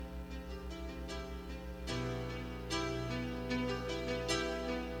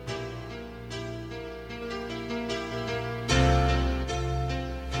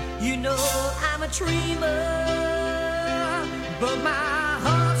dreamer, but my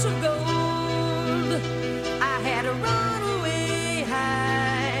heart's of gold. I had to run away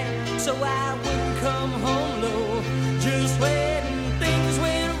high, so I wouldn't come home low. Just when things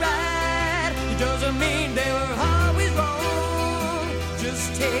went right, it doesn't mean they were always wrong.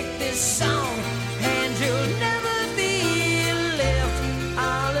 Just take this song, and you'll never be left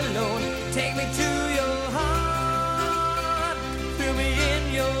all alone. Take me to your heart, feel me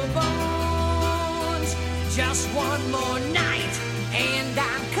in your bones. Just one more night, and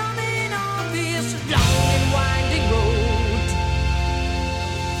I'm coming on this long and winding road.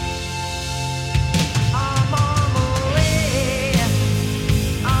 I'm on my way,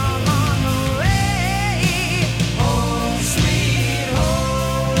 I'm on my way, home sweet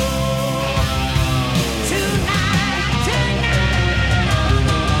home. Tonight, I'm on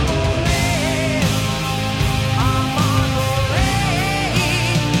my way, I'm on my way,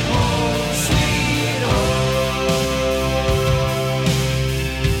 home sweet home.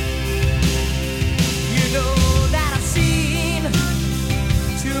 You know that I've seen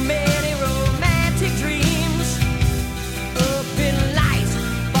too many romantic dreams up in lights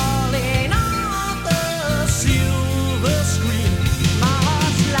falling off the silver screen. My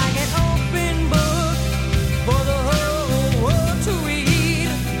heart's like an open book for the whole world to read.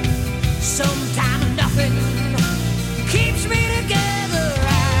 Sometimes nothing keeps me together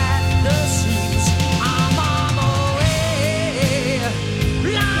at the seams. I'm on my way,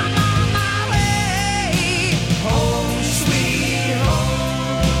 I'm on my way, home sweet home.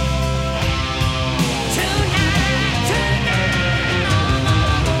 Tonight, I'm on my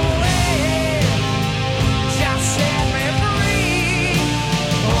way, just set me free,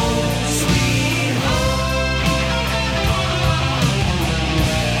 home sweet home,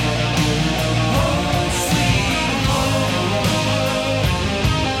 home sweet home,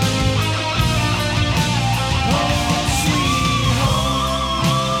 home sweet home,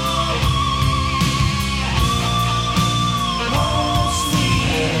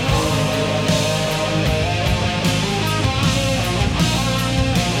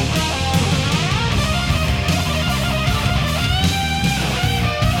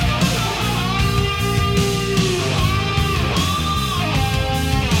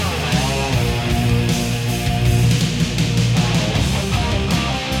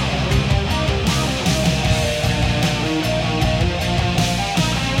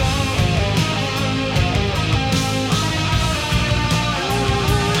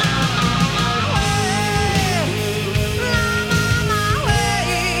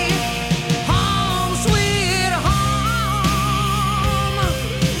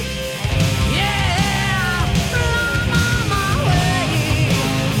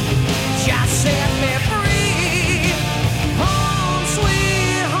 home sweet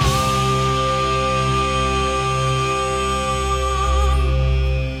home.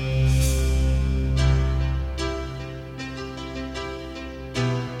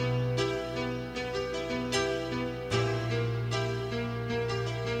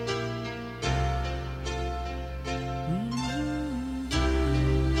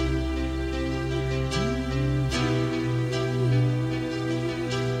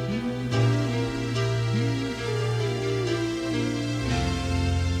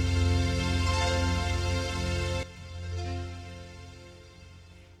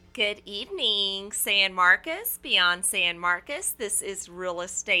 Good evening, San Marcos, beyond San Marcos. This is Real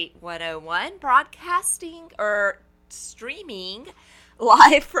Estate 101, broadcasting or streaming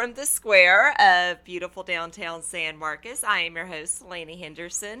live from the square of beautiful downtown San Marcos. I am your host, Laney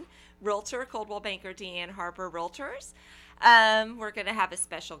Henderson, Realtor, Coldwell Banker, Deanne Harper Realtors. We're going to have a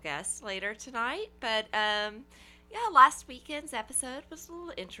special guest later tonight, but last weekend's episode was a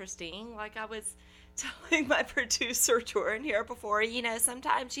little interesting. Like I was telling my producer Jordan here before,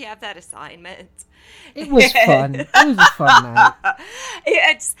 sometimes you have that assignment. It was fun. It was a fun night.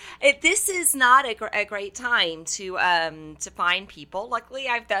 This is not a great time to find people. Luckily,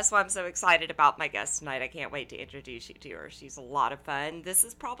 that's why I'm so excited about my guest tonight. I can't wait to introduce you to her. She's a lot of fun. This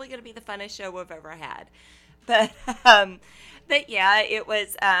is probably going to be the funnest show we've ever had. But yeah, it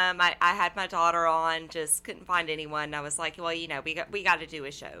was. I had my daughter on, just couldn't find anyone. I was like, well, we got to do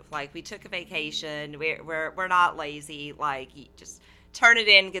a show. Like, we took a vacation. We're not lazy. Like, you just turn it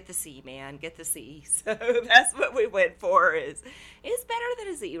in, get the C, man, get the C. So that's what we went for. Is better than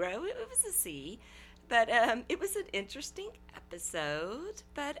a 0. It was a C. But it was an interesting episode.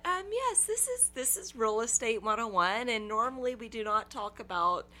 But yes, this is Real Estate 101, and normally we do not talk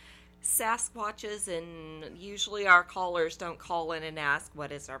about Sasquatches, and usually our callers don't call in and ask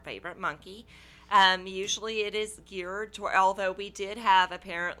what is our favorite monkey. Usually it is geared to, although we did have,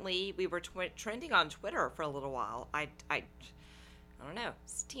 apparently, we were trending on Twitter for a little while. I don't know,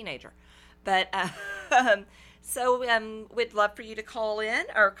 it's a teenager. But, we'd love for you to call in.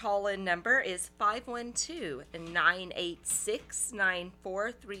 Our call-in number is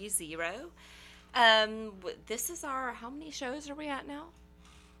 512-986-9430. This is our, how many shows are we at now?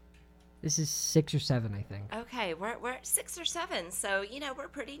 This is 6 or 7, I think. Okay, we're at 6 or 7, so we're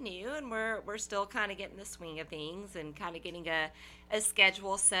pretty new, and we're still kind of getting the swing of things and kind of getting a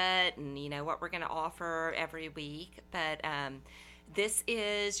schedule set, and what we're going to offer every week. But this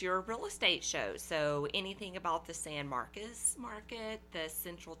is your real estate show, so anything about the San Marcos market, the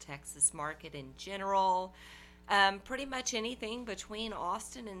Central Texas market in general, pretty much anything between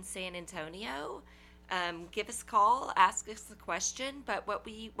Austin and San Antonio. Give us a call, ask us a question, but what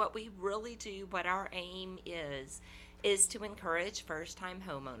we really do, what our aim is to encourage first-time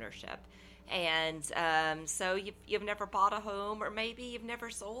home ownership. And so you've never bought a home, or maybe you've never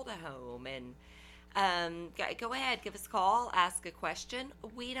sold a home, and go ahead, give us a call, ask a question.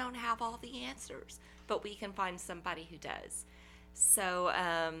 We don't have all the answers, but we can find somebody who does. So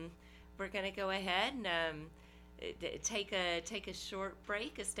we're going to go ahead and take a short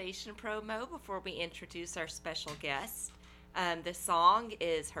break, a station promo, before we introduce our special guest. The song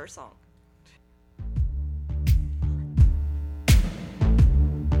is her song.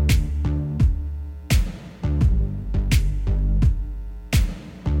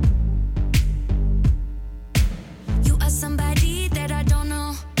 You are somebody that I don't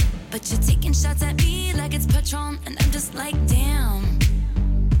know, but you're taking shots at me like it's Patron, and I'm just like, damn,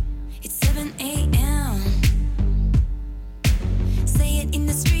 it's 7 a.m. Say it in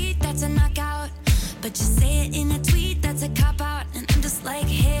the street, that's a knockout, but you say it in a tweet, that's a cop-out, and I'm just like,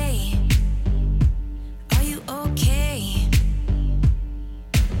 hey, are you okay?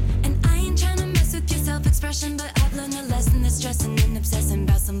 And I ain't trying to mess with your self-expression, but I've learned a lesson that stressing and obsessing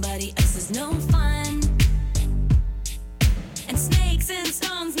about somebody else is no fun. And snakes and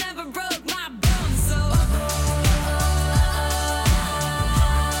stones never broke my bones, so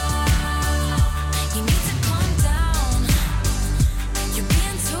you need to calm down. You're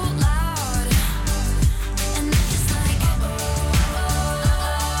being too loud, and I'm just like,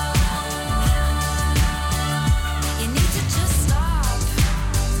 you need to just stop.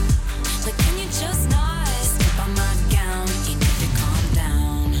 Like, can you just not slip on my gown? You need to calm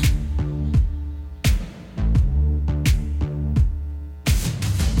down.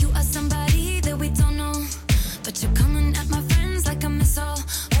 You are somebody that we don't know, but you're coming at my friends like a missile.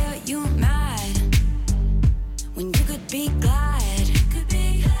 Why are you mad when you could be glad?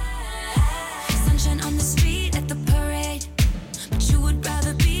 Sunshine on the street at the parade, but you would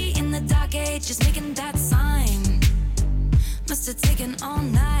rather be in the dark age. Just making that sign must have taken all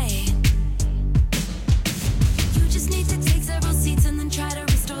night. You just need to take several seats and then try to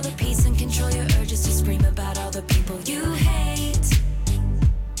restore the peace and control your urges to scream about all the people you hate.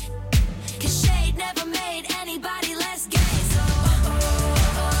 'Cause shade never made anybody less gay, so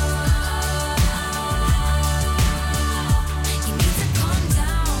you need to calm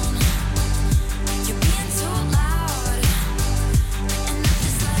down. You're being too loud, and I'm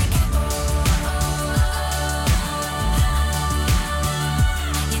just like,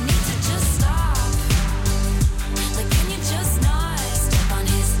 you need to just stop. Like, can you just not step on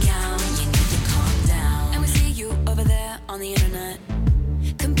his gown? You need to calm down. And we see you over there on the internet,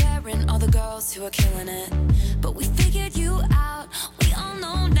 comparing all the girls who are killing it. But we figured you out, we all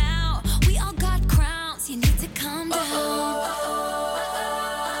know now. We all got crowns, you need to calm down.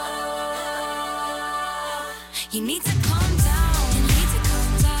 You need to calm down. You need to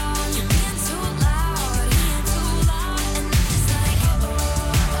calm down. You're being too loud, being too loud, and I'm just like, yeah.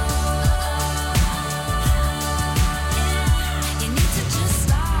 You need to just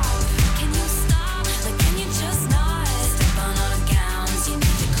stop. Can you stop? Like, can you just not step on our gowns? You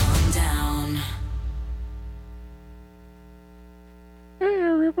need to calm down. Hey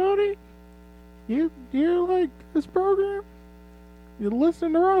everybody, you like this program? You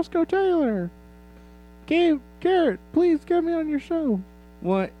listen to Roscoe Taylor. Garrett, please get me on your show.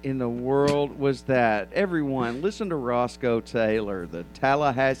 What in the world was that? Everyone, listen to Roscoe Taylor, the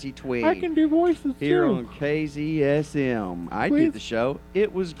Tallahassee Tweed. I can do voices here too. on KZSM. I Please. did the show.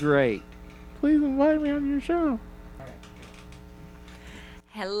 It was great. Please invite me on your show.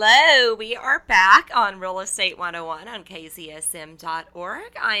 Hello, we are back on Real Estate 101 on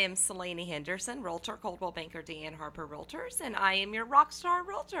KZSM.org. I am Selena Henderson, Realtor, Coldwell Banker Dan Harper Realtors, and I am your Rockstar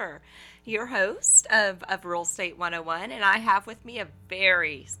Realtor, your host of Real Estate 101. And I have with me a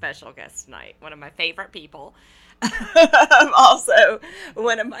very special guest tonight, one of my favorite people, also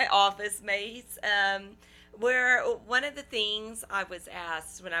one of my office mates. Where one of the things I was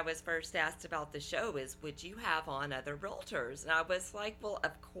asked when I was first asked about the show is, would you have on other realtors? And I was like, well,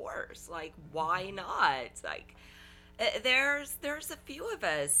 of course. Like, why not? Like, there's a few of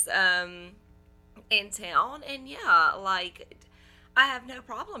us in town, and yeah, like, I have no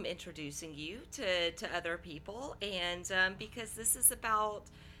problem introducing you to other people, and because this is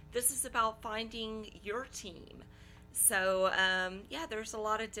about finding your team. So yeah, there's a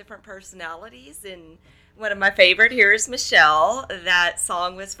lot of different personalities, and one of my favorite here is Michelle. That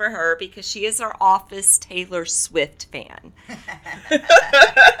song was for her because she is our office Taylor Swift fan.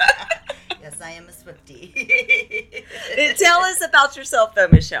 Yes, I am a Swiftie. Tell us about yourself, though,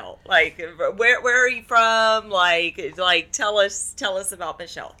 Michelle. Like, where are you from? Like, tell us about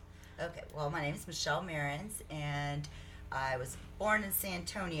Michelle. Okay, well, my name is Michelle Mehrens, and I was born in San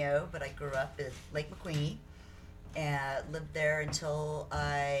Antonio, but I grew up in Lake McQueen, and lived there until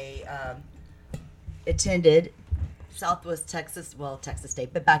I attended Southwest Texas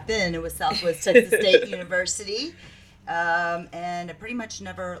State, but back then it was Southwest Texas State University, and I pretty much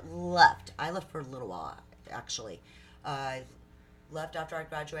never left. I left for a little while, actually. I left after I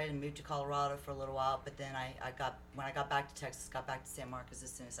graduated and moved to Colorado for a little while, but then when I got back to Texas, got back to San Marcos as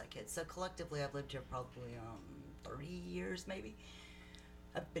soon as I could. So collectively, I've lived here probably 30 years, maybe.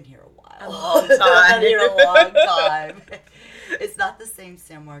 I've been here a while. A long time. I've been here a long time. It's not the same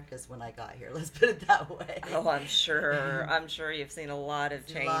San Marcos when I got here. Let's put it that way. Oh, I'm sure. I'm sure you've seen a lot of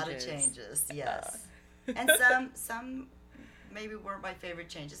changes. A lot of changes, yes. And some maybe weren't my favorite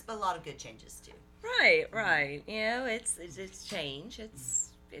changes, but a lot of good changes too. Right. You know, it's change. It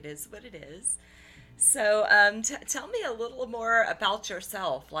is what it is. So, tell me a little more about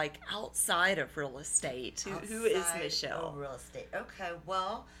yourself, like outside of real estate. Who is Michelle? Of real estate. Okay,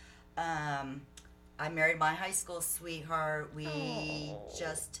 well, I married my high school sweetheart. We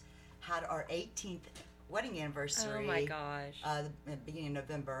just had our 18th wedding anniversary. Oh my gosh! The beginning of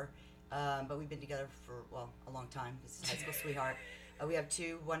November, but we've been together for a long time. This is high school sweetheart. We have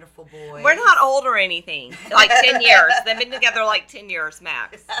two wonderful boys. We're not old or anything. Like 10 years. They've been together like 10 years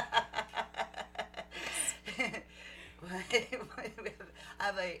max. I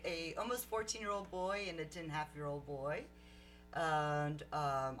have a almost 14-year-old boy and a 10.5-year-old boy, and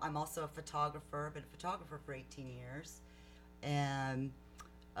I'm also a photographer. I've been a photographer for 18 years, and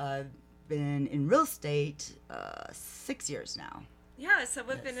I've been in real estate 6 years now. Yeah, so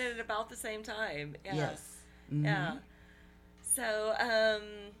we've been in it about the same time. Yeah. Yes. Mm-hmm. Yeah. So,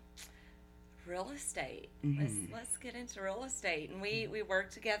 real estate. Mm-hmm. Let's get into real estate, and we work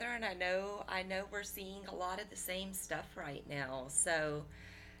together, and I know we're seeing a lot of the same stuff right now. So,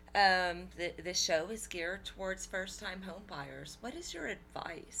 the show is geared towards first-time home buyers. What is your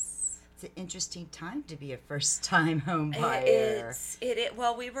advice? It's an interesting time to be a first-time home buyer.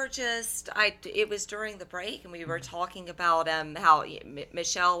 Well, we were it was during the break, and we were talking about how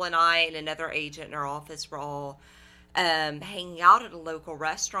Michelle and I and another agent in our office were all hanging out at a local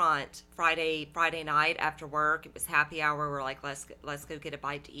restaurant Friday night after work. It was happy hour. We're like, let's go get a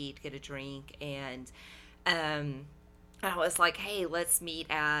bite to eat, get a drink, and I was like, hey, let's meet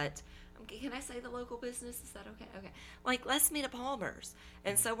at. Can I say the local business? Is that okay? Okay. Like, let's meet at Palmer's.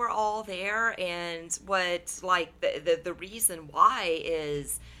 And so we're all there, and the reason why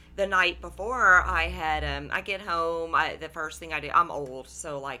is the night before I had I get home, the first thing I do, I'm old,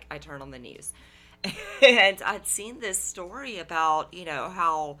 so like I turn on the news. And I'd seen this story about,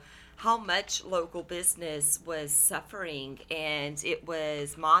 how much local business was suffering, and it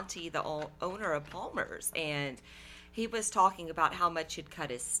was Monty, the owner of Palmer's, and he was talking about how much he'd cut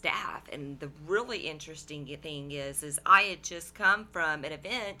his staff. And the really interesting thing is I had just come from an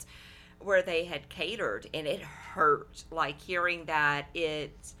event where they had catered, and it hurt. Like, hearing that,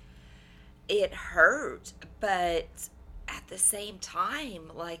 it hurt, but at the same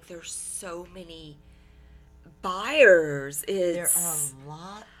time, like, there's so many buyers. There are a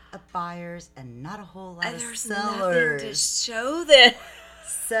lot of buyers and not a whole lot of there's sellers. Nothing to show them.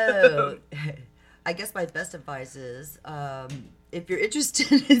 So, I guess my best advice is, if you're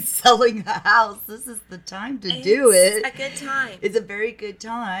interested in selling a house, this is the time to do it. It's a good time. It's a very good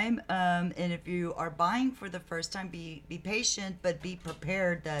time. And if you are buying for the first time, be patient, but be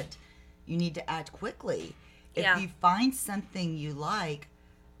prepared that you need to act quickly. If you find something you like,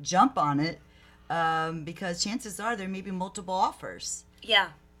 jump on it, because chances are there may be multiple offers. Yeah.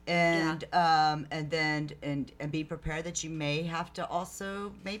 And and be prepared that you may have to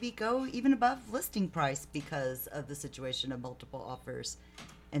also maybe go even above listing price because of the situation of multiple offers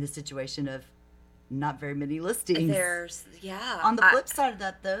and the situation of not very many listings. On the flip side of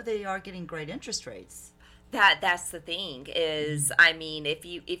that, though, they are getting great interest rates. That's the thing is, I mean, if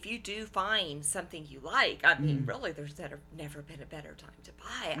you do find something you like, I mean, really, there's never been a better time to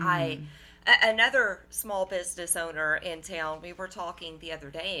buy. Another small business owner in town, we were talking the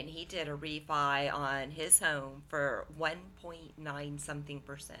other day, and he did a refi on his home for 1.9 something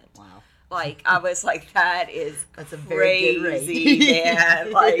 %. Wow. Like, I was like, that's a crazy, very good rate.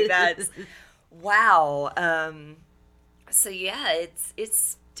 man. Like, that's, wow. So, yeah,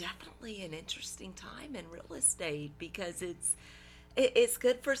 it's definitely an interesting time in real estate because it's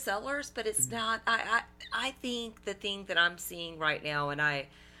good for sellers, but it's not. I think the thing that I'm seeing right now, and I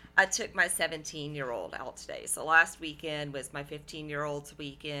took my 17-year-old out today. So last weekend was my 15-year-old's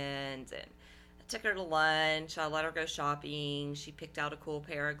weekend, and I took her to lunch. I let her go shopping. She picked out a cool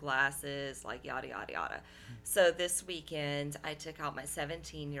pair of glasses, like yada, yada, yada. So this weekend, I took out my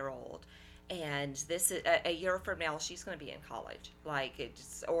 17-year-old, and this is a year from now, she's going to be in college. Like,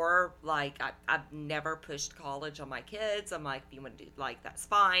 I've never pushed college on my kids. I'm like, if you want to do, like, that's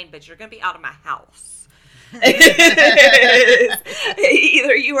fine, but you're going to be out of my house. Either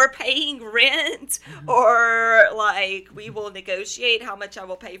you are paying rent or like we will negotiate how much I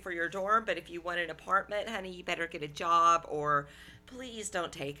will pay for your dorm, but if you want an apartment, honey, you better get a job, or please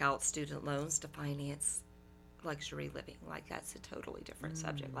don't take out student loans to finance luxury living. Like, that's a totally different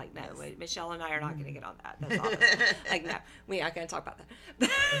subject. Like, no, Michelle and I are not going to get on that. That's obvious. Like, no, we aren't going to talk about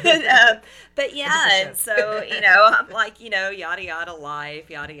that. But yeah, and so, I'm like, yada yada life,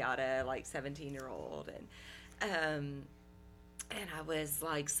 yada yada, like 17-year-old, and I was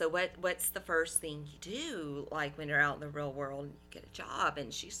like, so what's the first thing you do, like, when you're out in the real world and you get a job?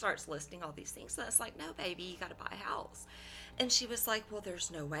 And she starts listing all these things, and I was like, no, baby, you got to buy a house. And she was like, well,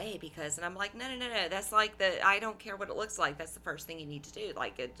 there's no way, because, and I'm like, no, that's like I don't care what it looks like. That's the first thing you need to do.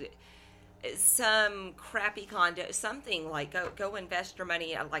 Like, some crappy condo, something like go invest your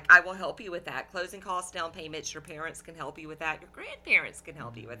money. Like, I will help you with that. Closing costs, down payments, your parents can help you with that. Your grandparents can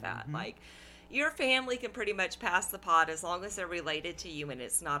help you with that. Like, your family can pretty much pass the pot as long as they're related to you and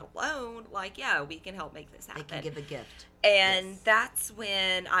it's not a loan. Like, yeah, we can help make this happen. They can give a gift. And that's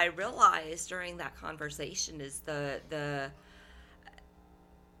when I realized during that conversation is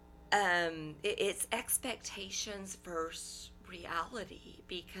it's expectations versus reality.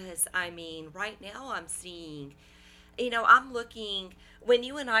 Because, I mean, right now I'm seeing, I'm looking, when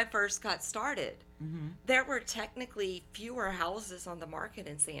you and I first got started, there were technically fewer houses on the market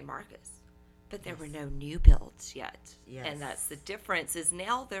in San Marcos. But there were no new builds yet. Yes. And that's the difference is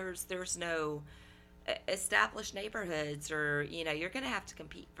now there's no established neighborhoods, or, you're going to have to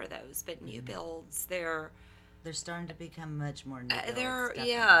compete for those. But new builds, they're starting to become much more new builds.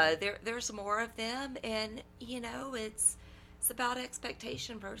 There's more of them. And, it's about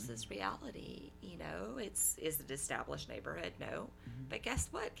expectation versus reality. Is it established neighborhood? No. But guess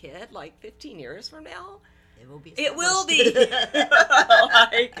what, kid? Like 15 years from now, it will be. It will be.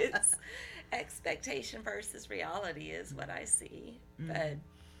 Like, it's expectation versus reality is what I see. But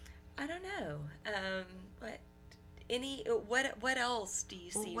I don't know. What else do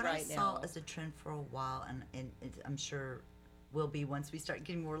you see right now? What I saw as a trend for a while, and I'm sure will be once we start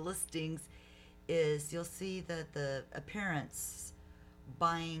getting more listings, is you'll see that the parents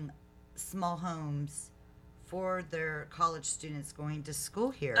buying small homes for their college students going to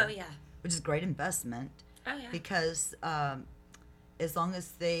school here. Oh, yeah. Which is a great investment. Oh, yeah. Because as long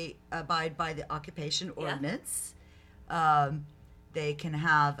as they abide by the occupation ordinance, they can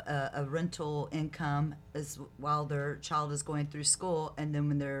have a rental income while their child is going through school, and then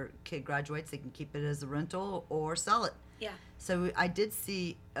when their kid graduates, they can keep it as a rental or sell it. Yeah. So I did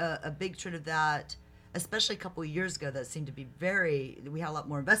see a big trend of that, especially a couple of years ago. That seemed to be we had a lot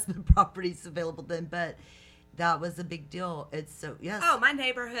more investment properties available then, but that was a big deal. It's so, yes. Oh, my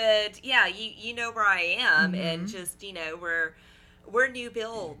neighborhood, yeah, you know where I am, and just, we're new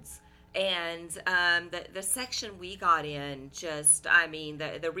builds. And the section we got in, just, I mean,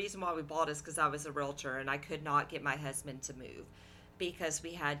 the reason why we bought is because I was a realtor and I could not get my husband to move because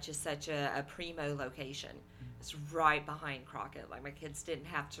we had just such a primo location. It's right behind Crockett. Like, my kids didn't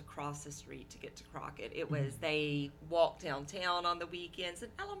have to cross the street to get to Crockett. It was, they walked downtown on the weekends, an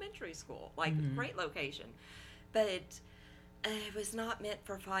elementary school, like, great location. But it was not meant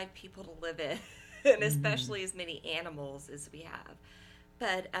for 5 people to live in, and especially as many animals as we have.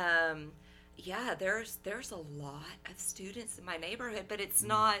 But, yeah, there's a lot of students in my neighborhood, but it's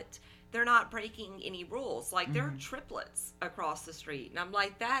not they're not breaking any rules. Like, there are triplets across the street. And I'm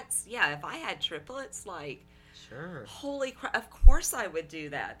like, if I had triplets, like, Sure. holy crap, of course I would do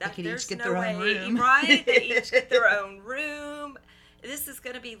that. They could There's each get no their way, own room. right? They each get their own room. This is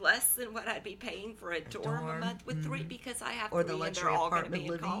going to be less than what I'd be paying for a dorm a month with three, because I have Or the three and luxury they're all going to apartment be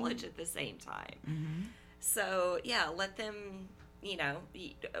in living. college at the same time. So, yeah, let them,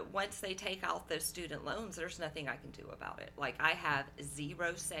 once they take out those student loans, there's nothing I can do about it. Like, I have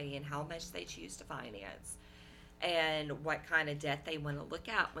zero say in how much they choose to finance and what kind of debt they want to look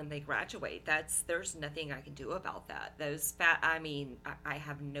at when they graduate. There's nothing I can do about that. I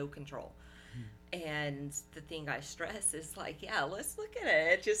have no control. And the thing I stress is like, yeah, let's look at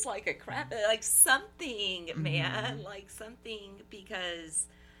it just like a crap, like something, man, like something, because,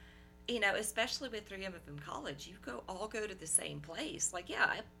 especially with 3 of them in college, you all go to the same place. Like,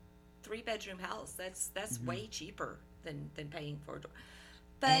 yeah, a 3-bedroom house, that's way cheaper than paying for a dorm.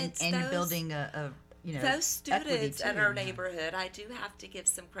 But And you're building a those students equity in too. our neighborhood, I do have to give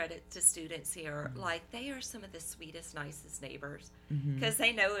some credit to students here. Like, they are some of the sweetest, nicest neighbors, because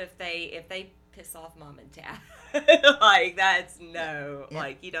they know if they piss off mom and dad, like, that's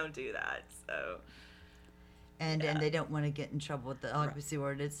like, you don't do that. So, and they don't want to get in trouble with the occupancy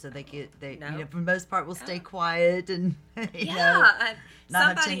ordinance, so they No. for the most part will stay quiet and not have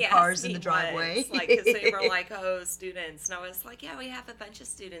somebody 10 cars asked in me the driveway. once, like, because they were like, oh, students, and I was like, yeah, we have a bunch of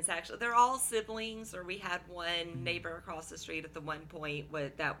students, actually. They're all siblings, or we had one neighbor across the street at the one point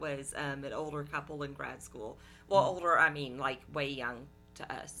that was an older couple in grad school. Well, older, I mean, like, way young to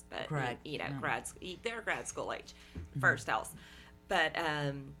us, but they're grad school age, first house. But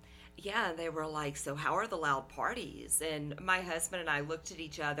yeah, they were like, so how are the loud parties? And my husband and I looked at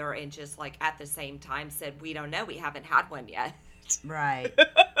each other and just, like, at the same time said, we don't know, we haven't had one yet. Right.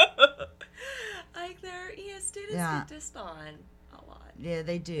 Like, students get dissed on a lot. Yeah,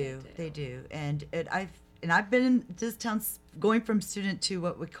 they do. They do. And I've been in this town going from student to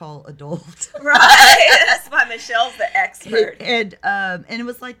what we call adult. Right. That's why Michelle's the expert. And it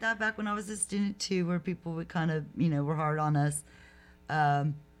was like that back when I was a student too, where people would kind of, were hard on us.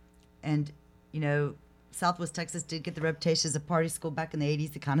 And Southwest Texas did get the reputation as a party school back in the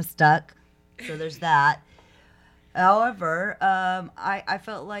 80s. It kind of stuck. So there's that. However, I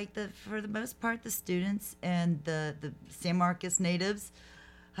felt like that for the most part, the students and the San Marcos natives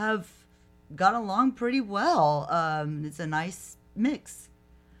have got along pretty well. It's a nice mix.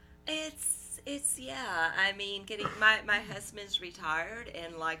 It's yeah. I mean, getting my husband's retired,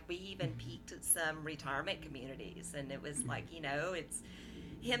 and like we even peaked at some retirement communities, and it was like, it's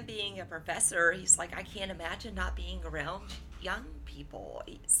him being a professor. He's like, I can't imagine not being around young people.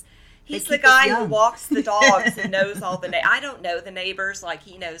 He's the guy who walks the dogs and knows all the I don't know the neighbors, like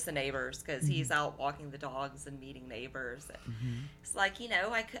he knows the neighbors because he's out walking the dogs and meeting neighbors. It's like,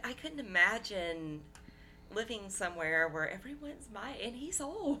 I couldn't imagine living somewhere where everyone's and he's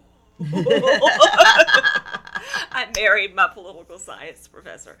old. I married my political science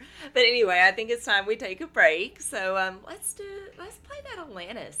professor. But anyway, I think it's time we take a break. So let's play that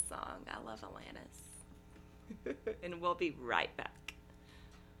Alanis song. I love Alanis. And we'll be right back.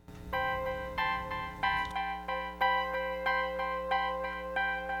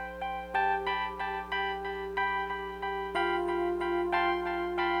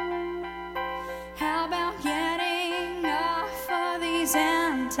 How about getting off of these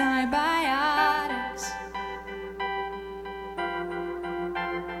antibiotics?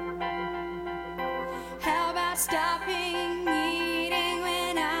 How about stopping eating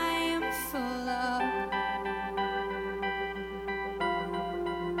when I am full of?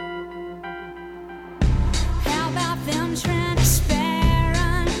 How about them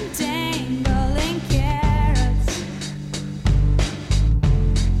transparent dangling carrots?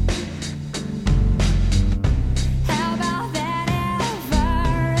 How about that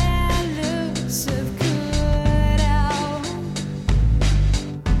ever-elusive good-out?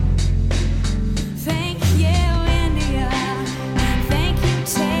 Thank you, India. Thank you,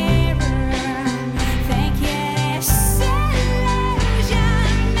 terror. Thank you,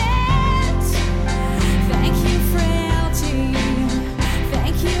 disillusionment. Thank you, frailty.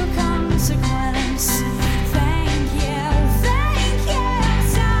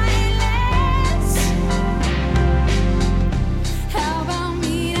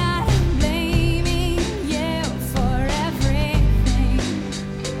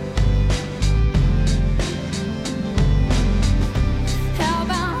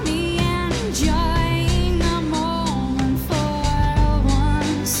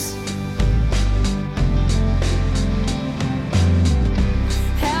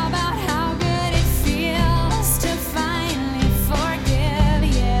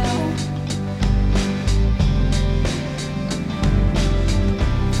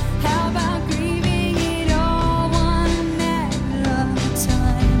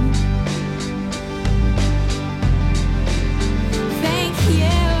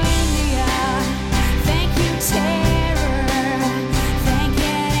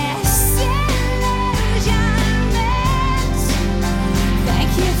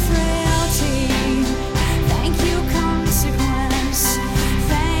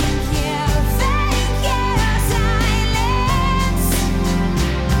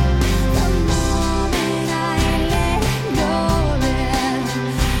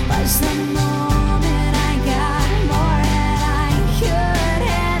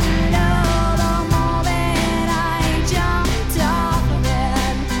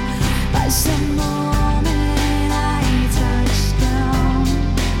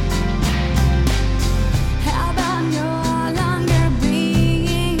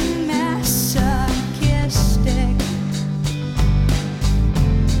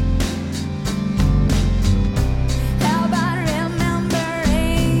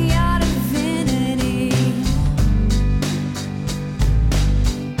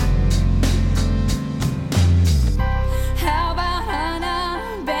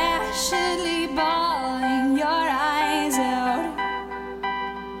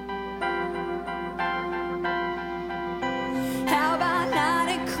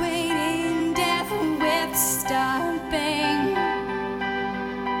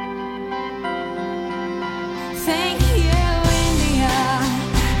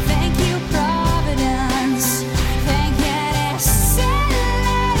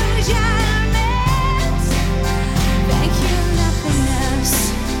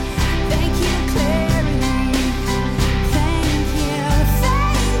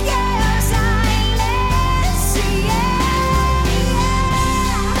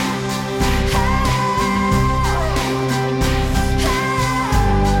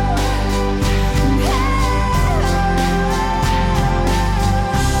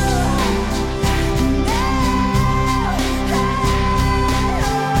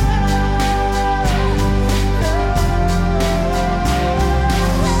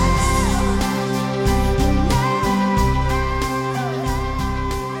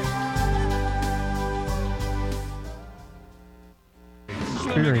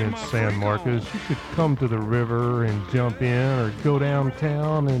 in San Marcos, you could come to the river and jump in, or go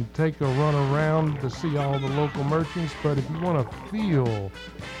downtown and take a run around to see all the local merchants. But if you want to feel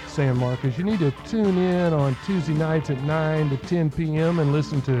San Marcos, you need to tune in on Tuesday nights at 9 to 10 p.m. and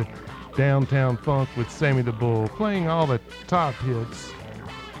listen to Downtown Funk with Sammy the Bull, playing all the top hits,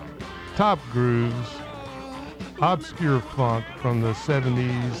 top grooves, obscure funk from the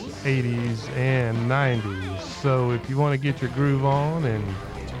 70s, 80s, and 90s. So if you want to get your groove on and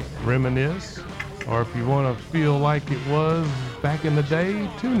reminisce, or if you want to feel like it was back in the day,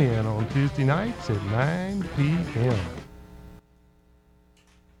 tune in on Tuesday nights at 9 p.m.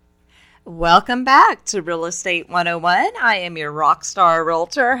 Welcome back to Real Estate 101. I am your rock star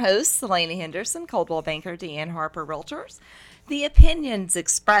realtor host, Selena Henderson, Coldwell Banker, Deanne Harper Realtors. The opinions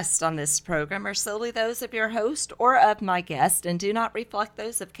expressed on this program are solely those of your host or of my guest and do not reflect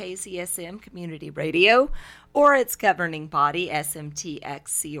those of KZSM Community Radio or its governing body,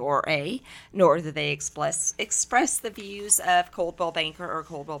 SMTXCRA, nor do they express the views of Coldwell Banker or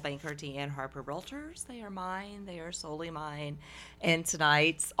Coldwell Banker Deanne Harper Realtors. They are mine. They are solely mine. And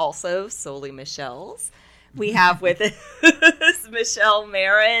tonight's also solely Michelle's. We have with us Michelle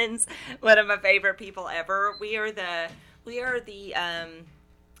Mehrens, one of my favorite people ever. We are the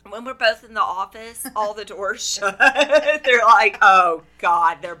when we're both in the office, all the doors shut. They're like, oh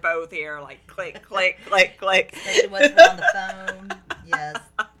God, they're both here. Like click, click, click, click. Especially when we're on the phone. Yes.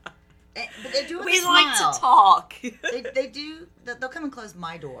 But they do it with We a like smile. to talk. They do. They'll come and close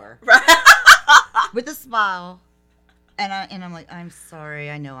my door Right. with a smile, and I'm like, I'm sorry.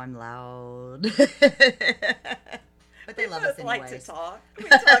 I know I'm loud, but they love us We both like anyways. to talk. We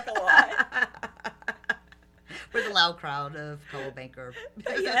talk a lot. We're the loud crowd of Coldwell Banker.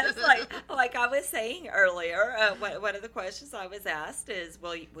 Yes, like I was saying earlier, one of the questions I was asked is,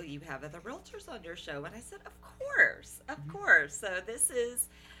 will you have other realtors on your show? And I said, of course. So this is,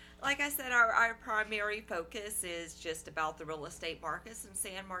 like I said, our primary focus is just about the real estate markets in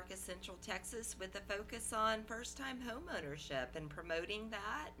San Marcos, Central Texas, with a focus on first-time home ownership and promoting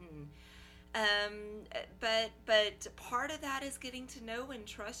that. And but part of that is getting to know and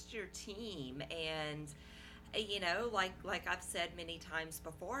trust your team. And you know, like I've said many times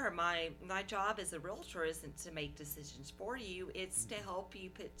before, my job as a realtor isn't to make decisions for you. It's to help you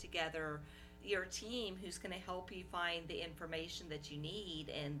put together your team who's going to help you find the information that you need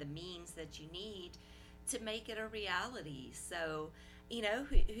and the means that you need to make it a reality. So, you know,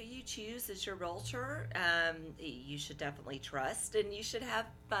 who you choose as your realtor, you should definitely trust and you should have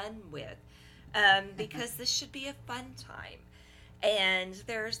fun with, because this should be a fun time. And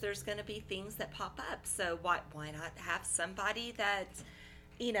there's going to be things that pop up. So why not have somebody that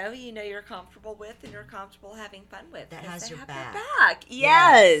you know you're comfortable with and you're comfortable having fun with, That 'cause has they your have back.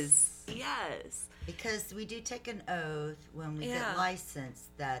 Yes. Because we do take an oath when we Yeah. get licensed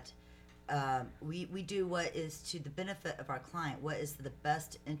that we do what is to the benefit of our client, what is to the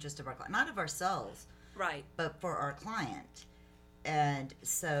best interest of our client, not of ourselves, Right. but for our client. And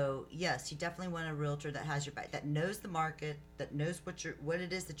so, yes, you definitely want a realtor that has your back, that knows the market, that knows what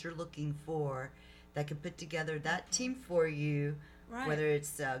it is that you're looking for, that can put together that team for you. Right. Whether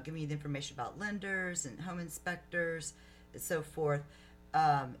it's giving you the information about lenders and home inspectors and so forth,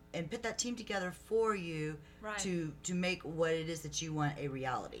 and put that team together for you Right. to make what it is that you want a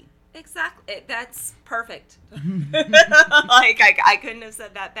reality. Exactly. That's perfect. Like I couldn't have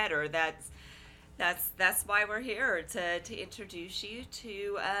said that better. That's why we're here, to introduce you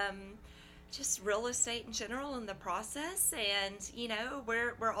to just real estate in general in the process. And you know,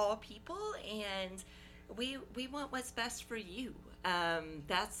 we're all people, and we want what's best for you.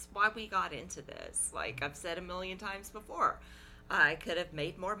 That's why we got into this. Like I've said a million times before, I could have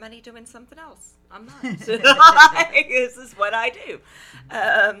made more money doing something else. I'm not. This is what I do.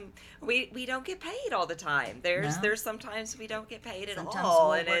 We don't get paid all the time. There's sometimes we don't get paid at Sometimes all.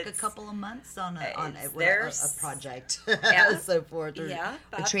 we'll and work a it's, couple of months on a there's- project, Yeah. so forth, or Yeah,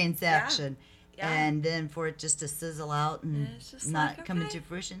 a but- transaction, yeah. and then for it just to sizzle out and It's just not like, come okay. into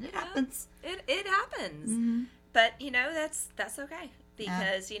fruition. It Yeah. happens. It happens. Mm-hmm. But you know, that's okay,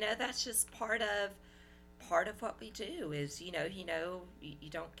 because you know that's just part of what we do. Is you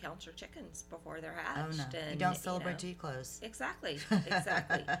don't count your chickens before they're Oh hatched. no, you and, don't celebrate know, till you close. Exactly.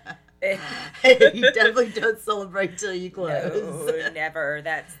 You definitely don't celebrate till you close. No, never.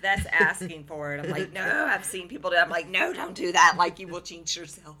 That's asking for it. I'm like, no. I've seen people do. I'm like, no, don't do that. Like you will jinx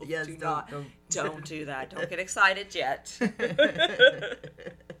yourself. Yes, do don't- not. don't. Don't do that. Don't get excited yet.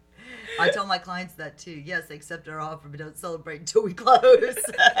 I tell my clients that too. Yes, accept our offer, but don't celebrate until we close.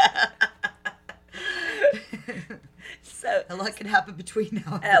 So A lot can happen between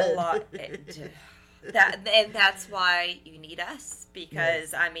now and a then. lot. That's why you need us,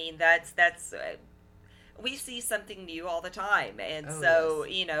 because I mean that's we see something new all the time, and Oh, so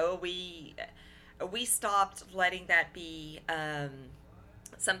yes. you know we stopped letting that be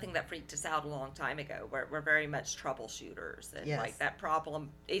something that freaked us out a long time ago. We're very much troubleshooters, and Yes. like that problem,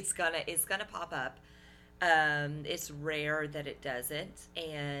 it's gonna pop up. It's rare that it doesn't,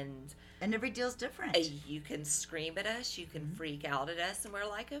 and And every deal's different. you can scream at us, you can freak out at us, and we're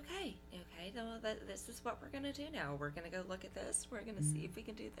like, okay, no, this is what we're gonna do now. We're gonna go look at this. We're gonna see if we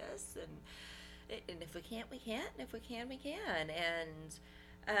can do this, and if we can't, we can't. And if we can, we can. And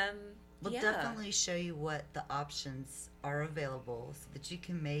We'll yeah, definitely show you what the options are available so that you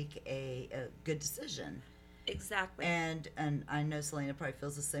can make a good decision. exactly. And I know Selena probably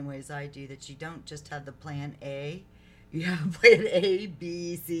feels the same way as I do, that you don't just have the plan A. You have plan A,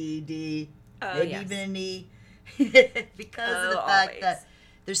 B, C, D, Oh, maybe yes. even an E. Because of the Oh, fact always. that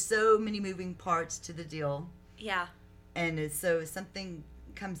there's so many moving parts to the deal. Yeah, And so if something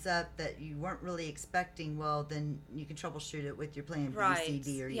comes up that you weren't really expecting, well, then you can troubleshoot it with your plan B, right. C,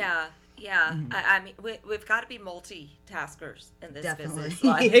 D, or E. Yeah. I mean, we've got to be multitaskers in this Definitely. business.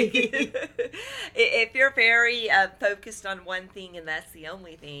 Like, if you're very focused on one thing and that's the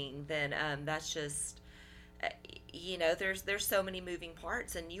only thing, then that's just, you know, there's so many moving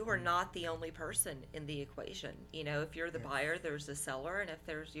parts, and you are not the only person in the equation. You know, if you're the buyer, there's a seller, and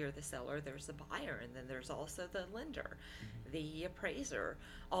if you're the seller, there's a buyer, and then there's also the lender, the appraiser,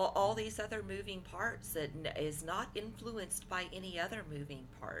 all these other moving parts that is not influenced by any other moving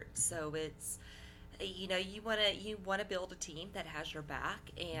part. So it's, you know, you want to build a team that has your back,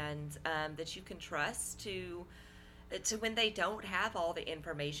 and that you can trust to when they don't have all the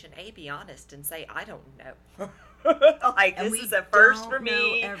information, be honest and say, I don't know. Like, And this we is a first don't for me.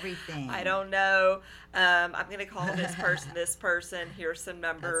 know everything. I don't know. I'm going to call this person. Here's some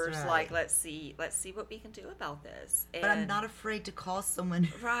numbers. right. Like, let's see what we can do about this. But I'm not afraid to call someone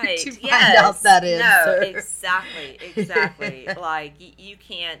Right. to find yes. out that No, answer. exactly. Like, you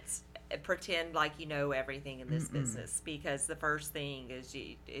can't pretend like you know everything in this business, because the first thing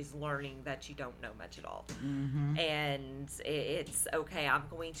is learning that you don't know much at all. Mm-hmm. And it's okay. I'm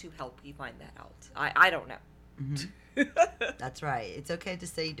going to help you find that out. I don't know. That's right. It's okay to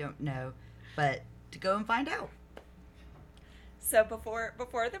say you don't know, but to go and find out. So before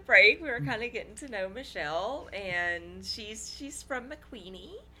the break, we were kind of getting to know Michelle, and she's from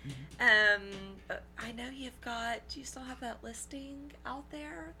McQueenie. I know do you still have that listing out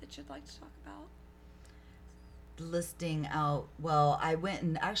there that you'd like to talk about? Listing out. Well, I went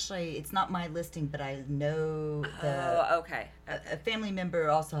and actually, it's not my listing, but I know Oh, okay. a family member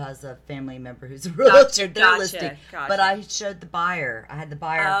also has a family member who's a realtor. Their gotcha, listing, gotcha. but I showed the buyer. I had the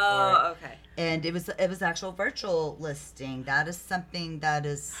buyer for it. Oh, okay. And it was actual virtual listing. That is something that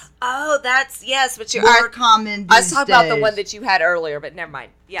is Oh, that's yes. But you more common. I was these talking about the days. one that you had earlier, but never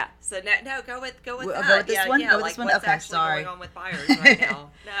mind. Yeah. So no, go with We'll that. go with this yeah, one? Yeah, Go with like this one? what's Okay, actually sorry. going on with buyers right now?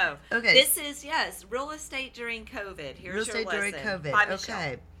 No. Okay. This is real estate during COVID. Here's Real estate your during lesson. COVID. By Michelle.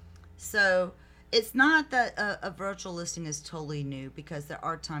 Okay. So it's not that a virtual listing is totally new, because there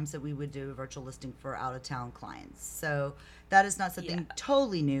are times that we would do a virtual listing for out of town clients. So that is not something Yeah.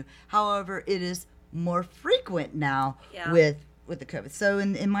 totally new. However, it is more frequent now Yeah. with the COVID. So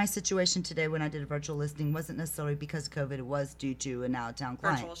in my situation today, when I did a virtual listing, wasn't necessarily because of COVID. It was due to an out of town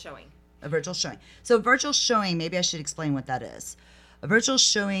client. Virtual showing. A virtual showing. So virtual showing, maybe I should explain what that is. A virtual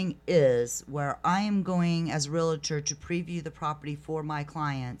showing is where I am going as a realtor to preview the property for my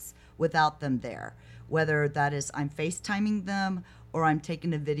clients without them there. Whether that is I'm FaceTiming them or I'm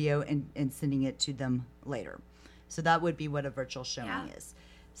taking a video and sending it to them later. So that would be what a virtual showing Yeah. is.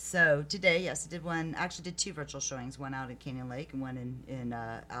 So today, yes, I actually did two virtual showings, one out in Canyon Lake and one in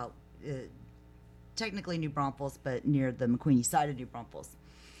technically New Braunfels, but near the McQueenie side of New Braunfels.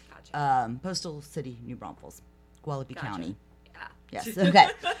 Gotcha. Postal City, New Braunfels, Guadalupe Gotcha. County. Yeah. Yes. Okay.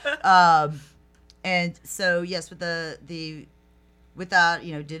 And so yes, with did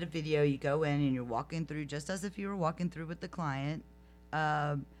a video. You go in and you're walking through just as if you were walking through with the client.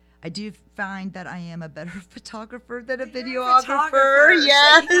 I do find that I am a better photographer than a videographer. photographer, so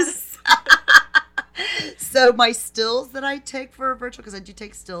Yes. So my stills that I take for a virtual, because I do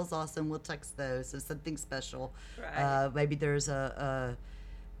take stills also, and we'll text those. So something special. Right. Maybe there's a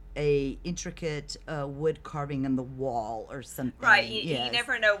intricate wood carving on the wall or something. Right. You Yes.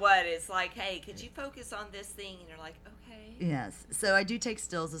 never know what. It's like, hey, could you focus on this thing? And you're like, okay. Yes. So I do take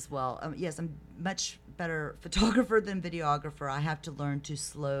stills as well. Yes, I'm much better photographer than videographer. I have to learn to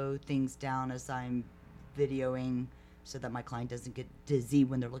slow things down as I'm videoing so that my client doesn't get dizzy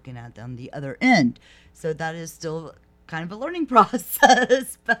when they're looking at it on the other end. So that is still kind of a learning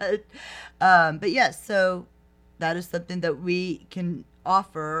process. But yes, so that is something that we can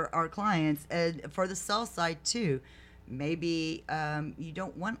offer our clients. And for the sell side too, maybe you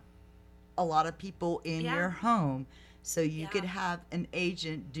don't want a lot of people in Yeah. your home, so you could Yeah. have an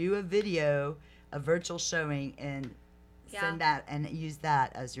agent do a video, a virtual showing, and Yeah. send that and use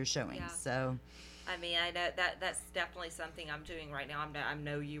that as your showing. Yeah. So I mean, I know that's definitely something I'm doing right now. I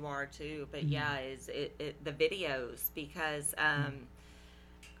know you are too, but Mm-hmm. yeah, is it the videos, because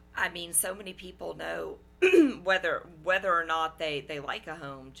I mean, so many people know whether or not they like a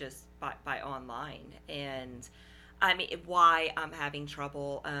home just by online. And I mean, why I'm having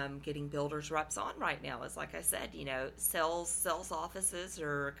trouble getting builders reps on right now is, like I said, sales offices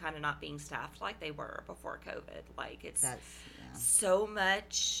are kind of not being staffed like they were before COVID. Like, it's that's so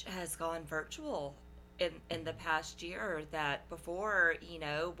much has gone virtual in the past year that before,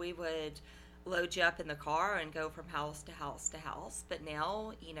 we would load you up in the car and go from house to house to house. But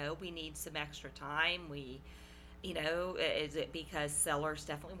now, we need some extra time. Is it because sellers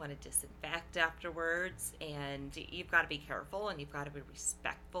definitely want to disinfect afterwards, and you've got to be careful and you've got to be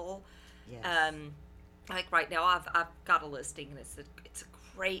respectful. yes. Like right now, I've got a listing, and it's a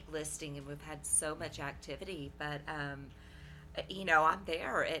great listing, and we've had so much activity. But I'm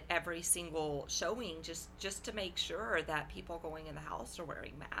there at every single showing just to make sure that people going in the house are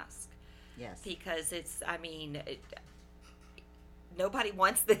wearing masks, Yes. because nobody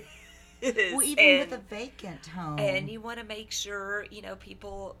wants this. Well, even with a vacant home. And you want to make sure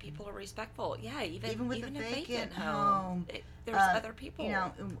people are respectful. Yeah, even with a a vacant vacant home, home, there's other people.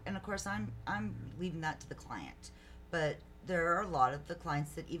 And of course I'm leaving that to the client, but there are a lot of the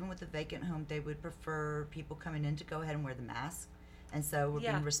clients that even with a vacant home, they would prefer people coming in to go ahead and wear the mask, and so we're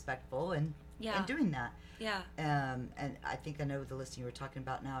Yeah. being respectful and doing that. Yeah. And I think I know the listing you were talking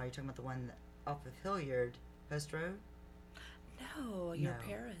about now. Are you talking about the one off of Hilliard Post Road? No, your No.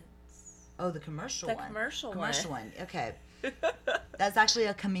 parents. Oh, the commercial The one. commercial one. Okay. That's actually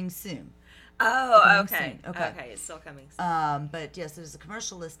a coming soon. Oh, Coming okay. soon. Okay. Okay, it's still coming soon. But yes, there's a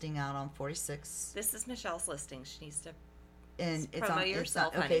commercial listing out on 46, This is Michelle's listing. She needs to. and it's promote on.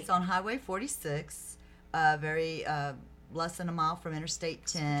 yourself, okay, honey. it's on Highway 46. Very less than a mile from Interstate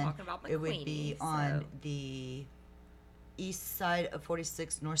 10. talking about It would be McQueenie, on so- the east side of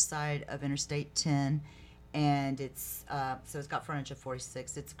 46, north side of Interstate 10, and it's so it's got frontage of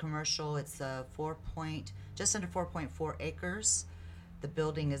 46. It's commercial. It's just under 4.4 acres. The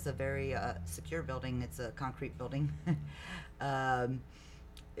building is a very secure building. It's a concrete building.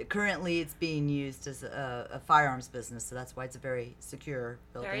 Currently, it's being used as a firearms business, so that's why it's a very secure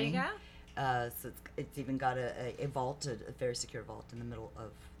building. There you go. So it's even got a vault, a very secure vault in the middle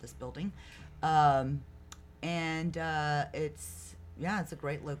of this building. And it's a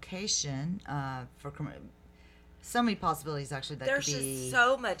great location for so many possibilities actually that There's could be. just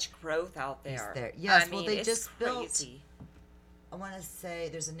so much growth out there. there. Yes, I well, mean, they it's just built- crazy. I want to say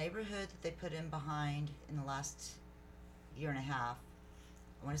there's a neighborhood that they put in behind in the last year and a half.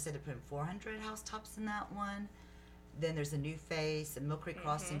 I want to say they put in 400 housetops in that one. Then there's a new face, and Mill Creek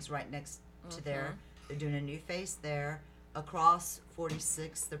Crossing's right next to there. They're doing a new face there. Across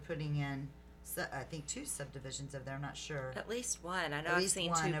 46, they're putting in, I think, 2 subdivisions over there. I'm not sure. At least one. I know At I've least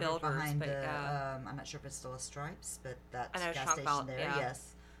seen one 2 over builders, behind but the. I'm not sure if it's still a Stripes, but that I know gas Trunk station Vault, there, yeah.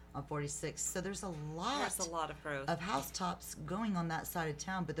 yes, on 46. So there's a lot. there's a lot of growth. Of housetops going on that side of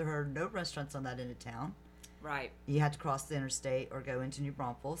town, but there are no restaurants on that end of town. Right. You had to cross the interstate or go into New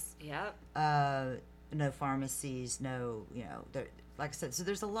Braunfels. Yep. No pharmacies, no, there, like I said, so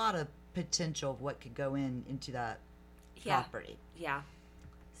there's a lot of potential of what could go into that Yeah. property. Yeah.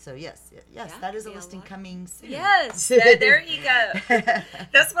 So yes, Yeah, that is a yeah, a listing lot. coming soon. Yes, there you go.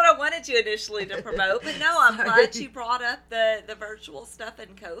 That's what I wanted you initially to promote. But no, I'm glad you brought up the virtual stuff in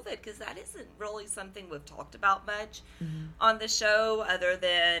COVID, because that isn't really something we've talked about much on the show, other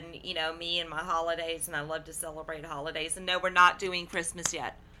than, me and my holidays, and I love to celebrate holidays. And no, we're not doing Christmas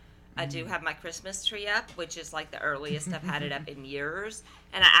yet. I do have my Christmas tree up, which is like the earliest I've had it up in years.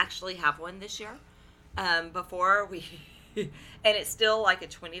 And I actually have one this year. Before we... and it's still like a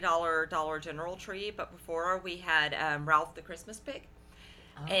 $20 Dollar General tree, but before we had Ralph the Christmas Pig.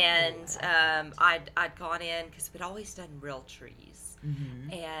 And I'd gone in, because we'd always done real trees.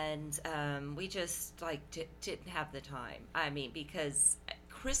 And we just didn't have the time. I mean, because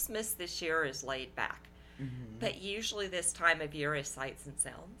Christmas this year is laid back. But usually this time of year is sights and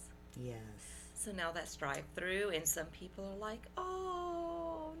sounds. Yes. So now that's drive-through, and some people are like,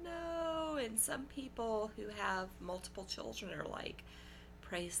 oh, no. And some people who have multiple children are like,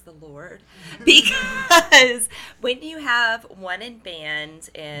 praise the Lord, because when you have one in band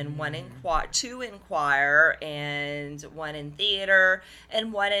and one in choir, two in choir and one in theater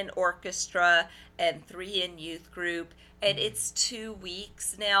and one in orchestra and three in youth group, and it's 2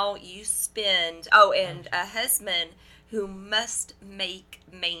 weeks now, you spend, and a husband who must make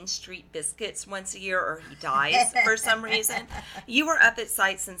Main Street biscuits once a year or he dies for some reason. You are up at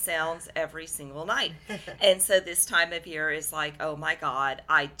Sights and Sounds every single night. And so this time of year is like, oh my God,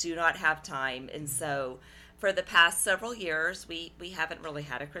 I do not have time. And so for the past several years, we haven't really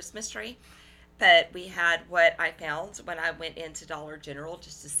had a Christmas tree. But we had what I found when I went into Dollar General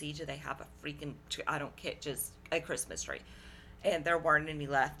just to see, do they have a freaking, I don't care, just a Christmas tree. And there weren't any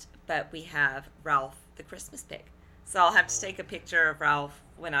left. But we have Ralph the Christmas pig. So I'll have to take a picture of Ralph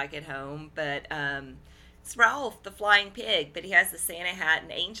when I get home. But it's Ralph the flying pig, but he has the Santa hat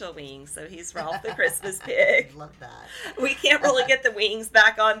and angel wings. So he's Ralph the Christmas pig. Love that. We can't really get the wings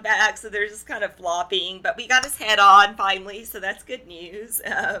back on back, so they're just kind of flopping. But we got his head on finally, so that's good news.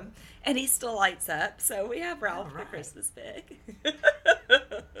 And he still lights up. So we have Ralph the Christmas pig.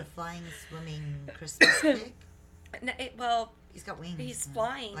 The flying, swimming Christmas pig? No, well... He's got wings. He's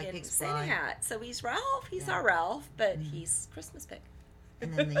flying like in Santa hat. So he's Ralph. He's our Ralph, but he's Christmas pig.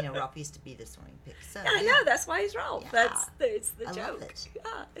 And then, Ralph used to be the swimming pig. So, I know. That's why he's Ralph. Yeah. It's the I joke. love it.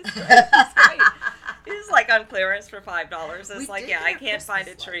 Yeah, it's great. It's great. It's like on clearance for $5. It's We like, did yeah, I have can't find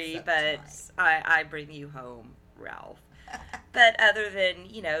a Christmas tree, lights but up I bring you home, Ralph. But other than,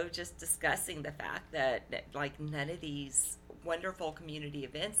 just discussing the fact that, like, none of these wonderful community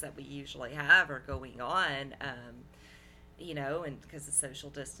events that we usually have are going on, and because of social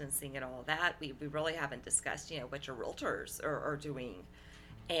distancing and all that, we really haven't discussed, what your realtors are doing.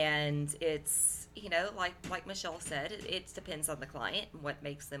 And it's, like Michelle said, it depends on the client and what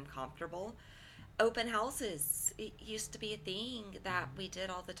makes them comfortable. Open houses, it used to be a thing that we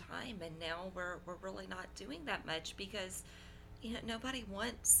did all the time, and now we're really not doing that much because, nobody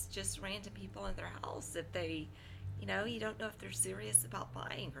wants just random people in their house if they, you don't know if they're serious about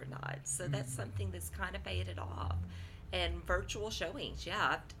buying or not. So that's something that's kind of faded off. And virtual showings,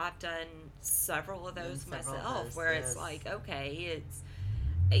 yeah, I've done several of those myself, where it's like, okay, it's,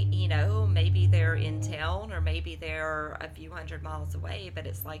 maybe they're in town or maybe they're a few hundred miles away, but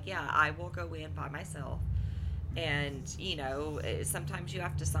it's like, yeah, I will go in by myself. And, sometimes you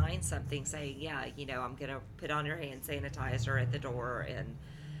have to sign something saying, yeah, I'm going to put on your hand sanitizer at the door. And,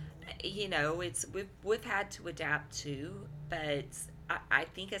 it's, we've had to adapt too, but I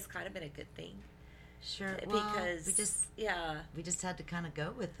think it's kind of been a good thing. Sure, because we just had to kind of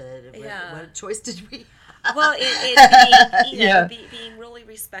go with it. Yeah. What choice did we? Well, it being, being really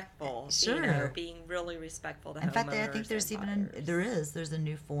respectful. Sure, being really respectful to homeowners. In fact, I think there's even there's a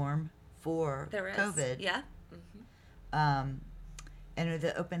new form for COVID. Yeah. And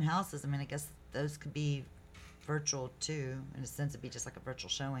the open houses. I mean, I guess those could be virtual too, in a sense. It'd be just like a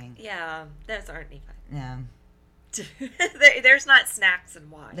virtual showing. Yeah, those aren't any fun. Yeah. There's not snacks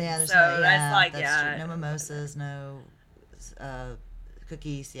and wine. Yeah, there's so no, that's like, true. No mimosas, no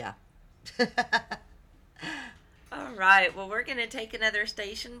cookies, yeah. All right, well, we're going to take another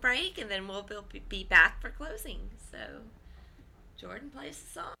station break, and then we'll be back for closing. So, Jordan plays the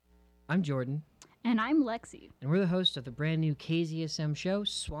song. I'm Jordan. And I'm Lexi. And we're the hosts of the brand new KZSM show,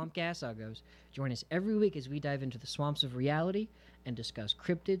 Swamp Gas Uggos. Join us every week as we dive into the swamps of reality and discuss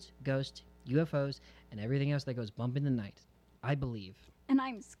cryptids, ghosts, UFOs, and everything else that goes bump in the night. I believe. And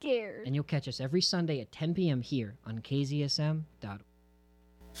I'm scared. And you'll catch us every Sunday at 10 p.m. here on KZSM.org.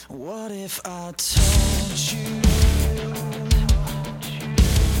 What if I told you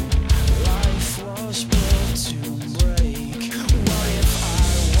life was built to break? What if I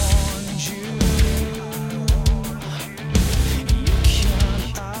warned you you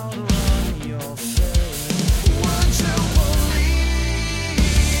can't outrun your fate? Would you believe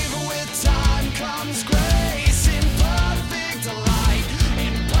with time comes grace, in perfect light,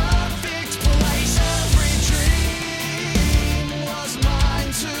 in perfect place? Every dream was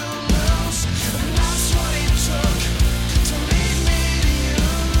mine to lose, and that's what it took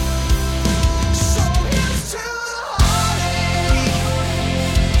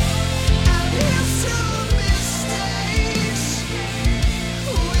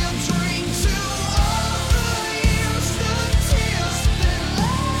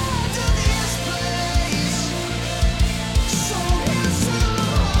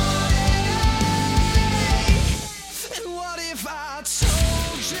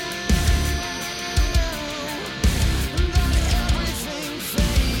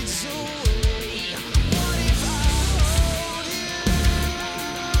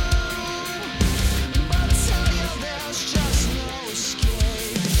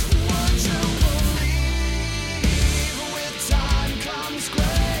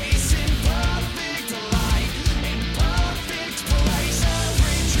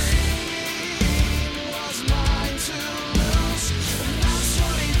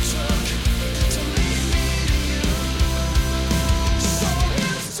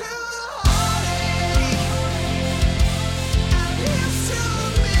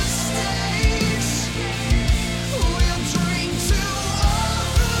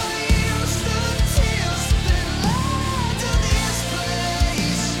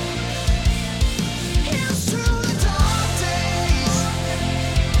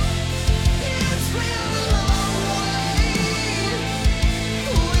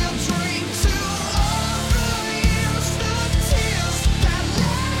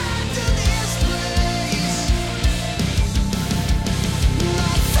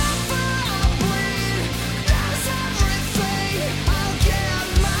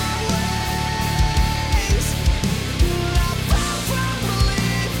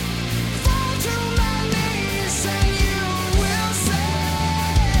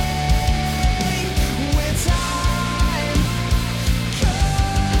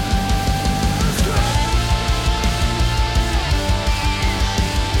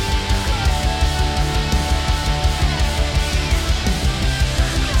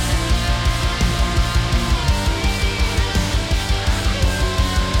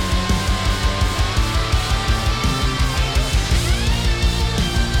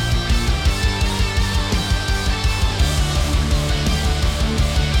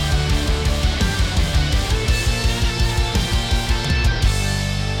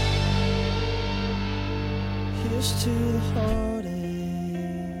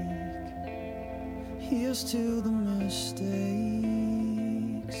Here's to the mistakes.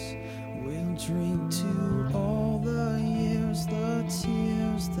 We'll drink to all the years, the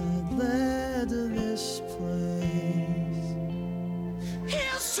tears that led to this place.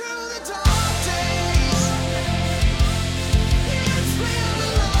 Here's to the dark days. It's been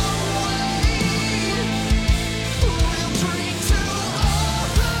a long way. We'll drink to all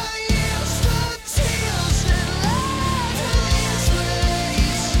the years, the tears that led to this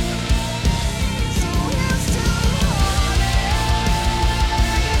place. So here's to the heartache,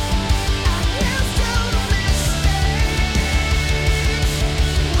 and here's to the mistakes.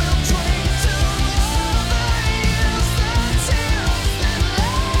 We'll drink to all the years, the tears that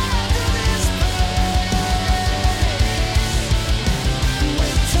led to this place.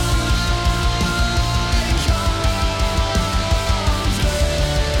 With time comes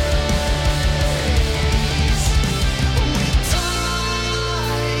grace. With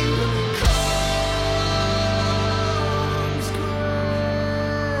time comes grace.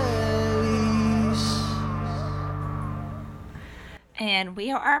 And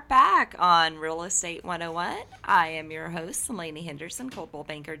we are back on Real Estate 101. I am your host, Selene Henderson, Coldwell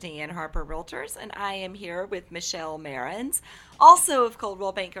Banker Deanne Harper Realtors, and I am here with Michelle Mehrens, also of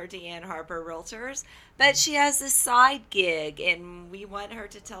Coldwell Banker Deanne Harper Realtors. But she has this side gig, and we want her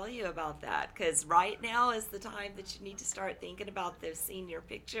to tell you about that, because right now is the time that you need to start thinking about those senior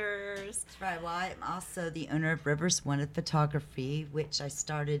pictures. That's right. Well, I'm also the owner of Rivers Wanted Photography, which I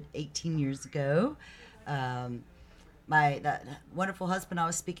started 18 years ago. That wonderful husband I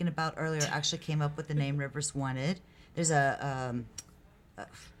was speaking about earlier actually came up with the name Rivers Wanted. There's I'll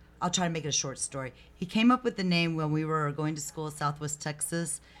try to make it a short story. He came up with the name when we were going to school in Southwest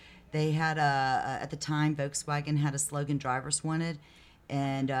Texas. They had at the time, Volkswagen had a slogan, Drivers Wanted.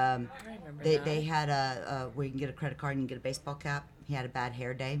 And they had where you can get a credit card and you can get a baseball cap. He had a bad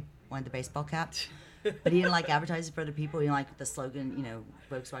hair day, wanted the baseball cap. But he didn't like advertising for other people. He didn't like the slogan,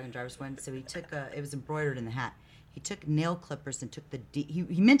 Volkswagen Drivers Wanted. So he took, it was embroidered in the hat. He took nail clippers and took the D.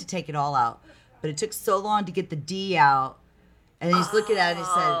 He meant to take it all out, but it took so long to get the D out. And he's looking at it and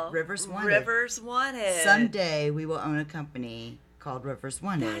he said, Rivers Wanted. Rivers Wanted. Someday we will own a company called Rivers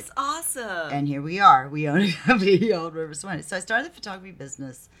Wanted. That's awesome. And here we are. We own a company called Rivers Wanted. So I started the photography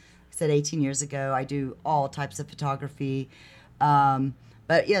business, I said 18 years ago. I do all types of photography.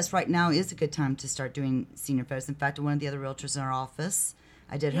 But yes, right now is a good time to start doing senior photos. In fact, one of the other realtors in our office,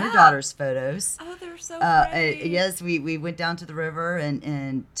 I did her daughter's photos. Oh, they're so pretty. Yes, we went down to the river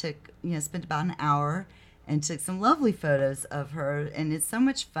and took, spent about an hour and took some lovely photos of her. And it's so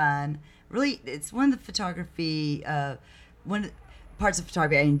much fun. Really, it's one of the photography, one of the parts of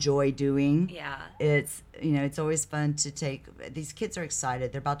photography I enjoy doing. Yeah. It's, it's always fun to take, these kids are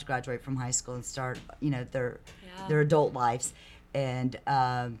excited. They're about to graduate from high school and start, their adult lives. And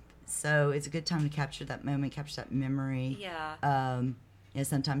so it's a good time to capture that moment, capture that memory. Yeah.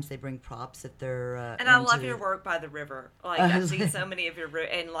 Sometimes they bring props if they're. And I love your work by the river. Like I've seen so many of your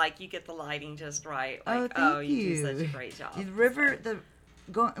and like you get the lighting just right. Like, thank you you. do such a great job. The river,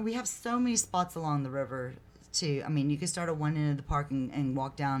 we have so many spots along the river too. I mean, you can start at one end of the park and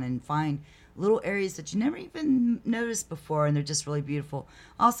walk down and find little areas that you never even noticed before, and they're just really beautiful.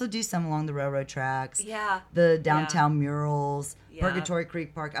 Also do some along the railroad tracks. Yeah. The downtown murals, Purgatory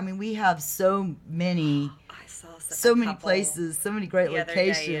Creek Park. I mean, we have so many. I saw so many places, so many great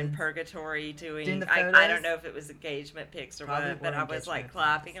locations. Day in Purgatory doing the I photos? don't know if it was engagement pics or Probably what, but were I was like engagement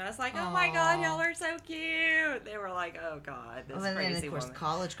clapping and I was like, oh my God, y'all are so cute. They were like, oh God, this And then, crazy of course, woman.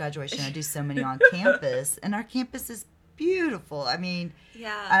 college graduation. I do so many on campus, and our campus is beautiful. I mean,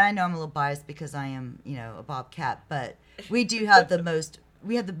 Yeah. and I know I'm a little biased because I am, a Bobcat, but we do have the most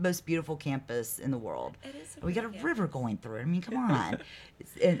beautiful campus in the world. It is We got a pretty river going through it. I mean, come on.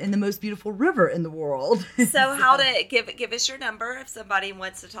 and the most beautiful river in the world. So how to give us your number if somebody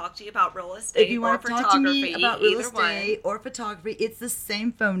wants to talk to you about real estate If you or want to talk to photography, me about real either estate or photography, it's the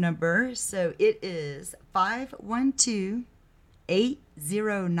same phone number. So it is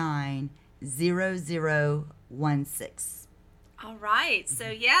 512-809-0016. All right.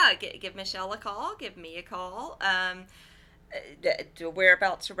 So give Michelle a call. Give me a call. We're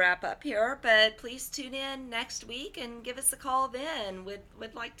about to wrap up here, but please tune in next week and give us a call then.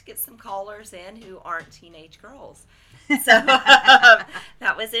 Would like to get some callers in who aren't teenage girls. So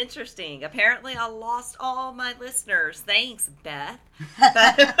that was interesting. Apparently, I lost all my listeners. Thanks, Beth.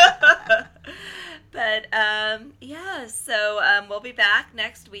 But we'll be back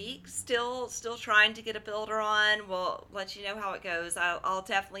next week. Still trying to get a builder on. We'll let you know how it goes. I'll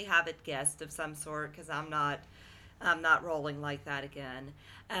definitely have a guest of some sort because I'm not rolling like that again.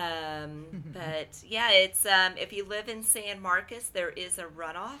 But yeah, it's if you live in San Marcos, there is a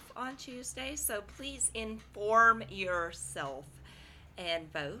runoff on Tuesday, so please inform yourself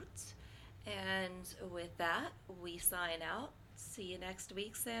and vote. And with that, we sign out. See you next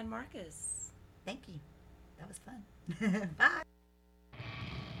week, San Marcos. Thank you. That was fun. Bye.